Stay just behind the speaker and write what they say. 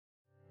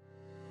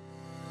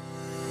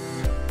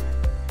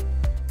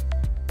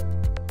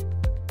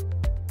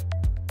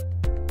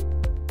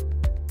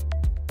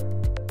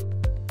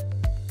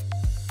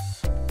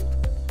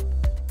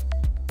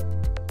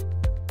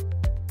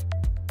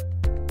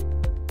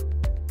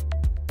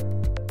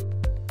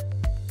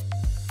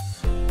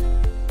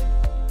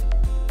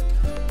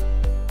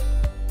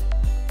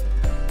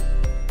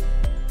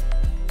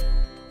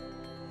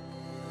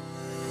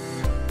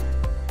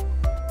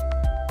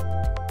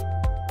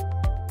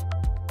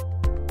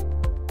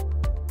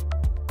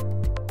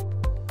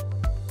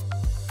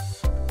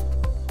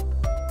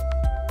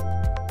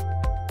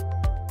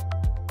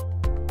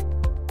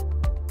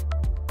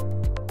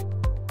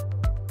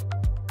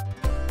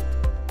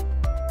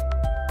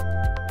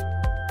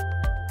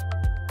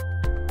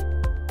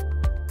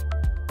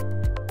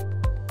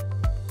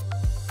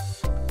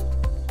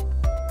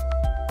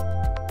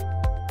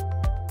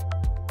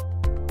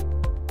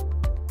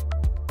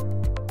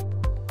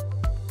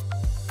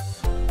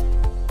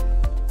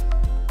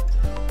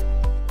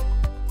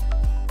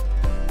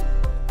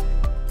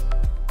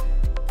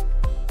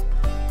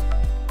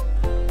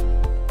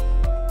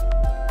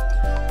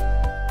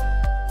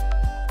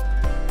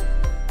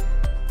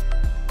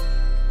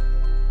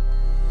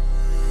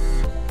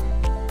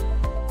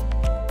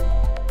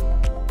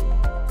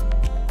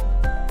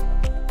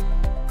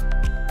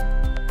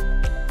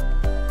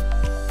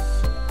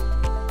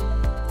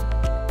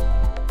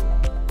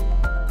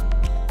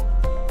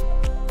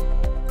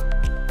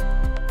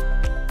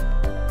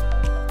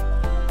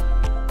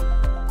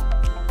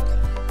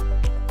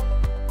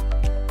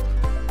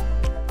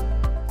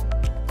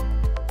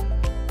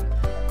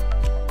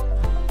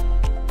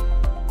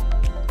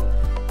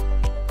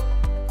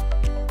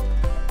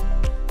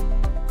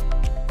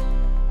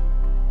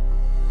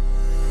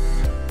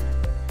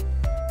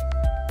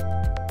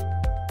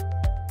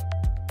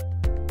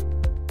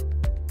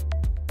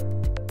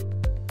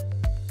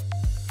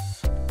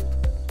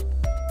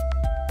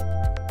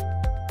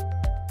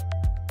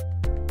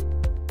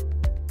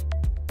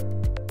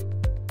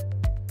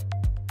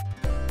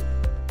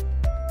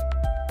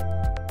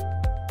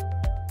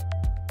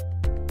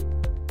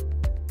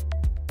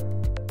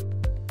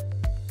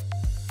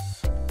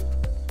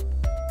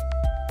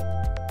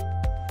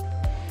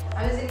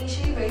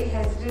initially very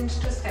hesitant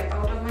to step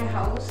out of my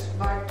house,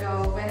 but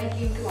when I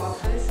came to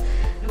office,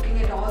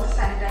 looking at all the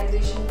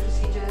sanitization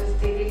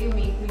procedures, they really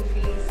make me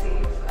feel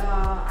safe.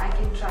 I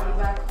can travel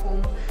back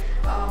home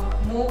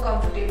more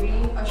comfortably,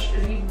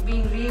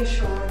 being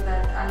reassured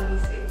that I'll be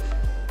safe.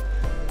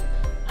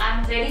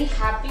 I'm very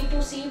happy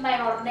to see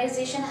my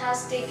organization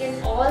has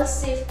taken all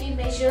safety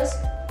measures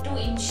to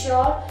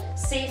ensure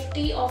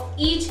safety of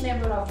each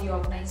member of the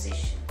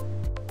organization.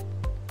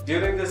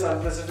 During this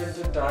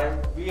unprecedented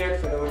time, we at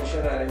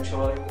Fiinovation are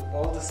ensuring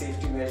all the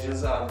safety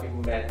measures are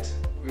being met.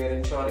 We are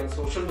ensuring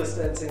social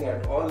distancing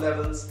at all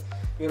levels.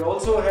 We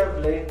also have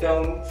laid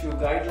down few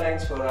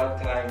guidelines for our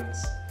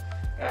clients.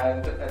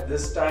 And at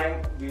this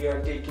time, we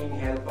are taking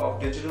help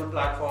of digital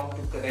platform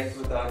to connect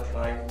with our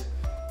client,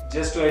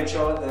 just to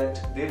ensure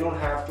that they don't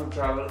have to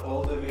travel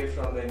all the way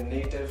from their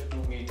native to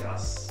meet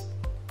us.